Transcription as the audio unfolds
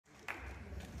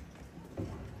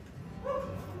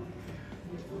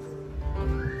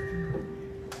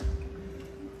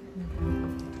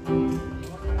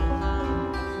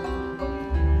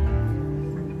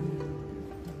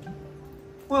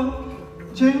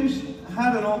James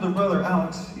had an older brother,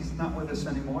 Alex. He's not with us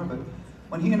anymore, but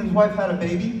when he and his wife had a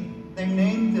baby, they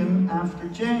named him after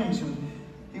James. And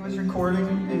he was recording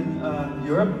in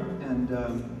Europe, and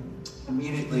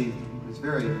immediately was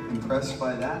very impressed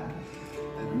by that,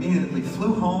 and immediately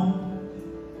flew home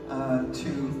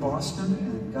to Boston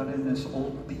and got in this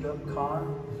old beat-up car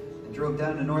and drove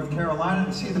down to North Carolina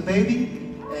to see the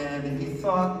baby. And he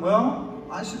thought, well,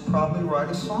 I should probably write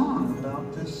a song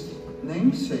about this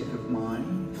namesake of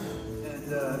mine.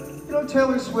 And you know,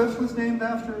 Taylor Swift was named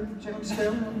after James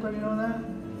Taylor. Everybody know that?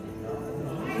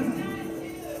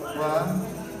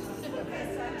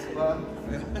 What?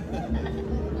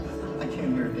 I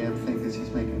can't hear a damn thing because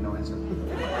he's making noise. No,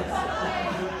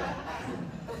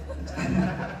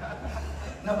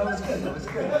 that was good. That was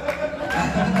good.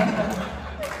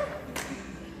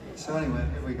 So anyway,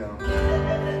 here we go.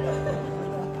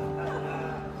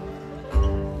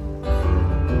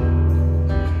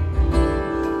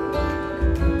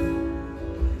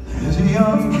 There's a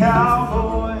young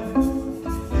cowboy,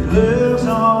 he lives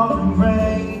on the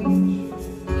range.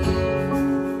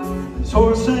 His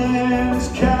horse and his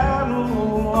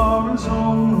cattle are his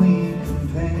only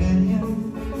companion.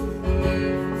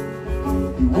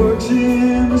 He works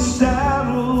in the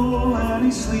saddle and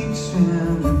he sleeps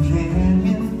in the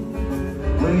canyon,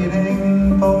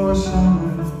 waiting for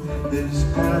some of his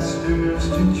pastors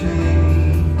to change.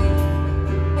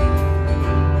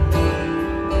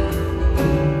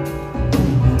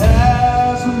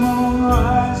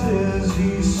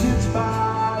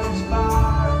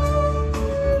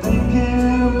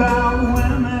 About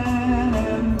women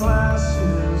and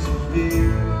glasses of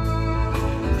beer.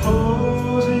 Oh,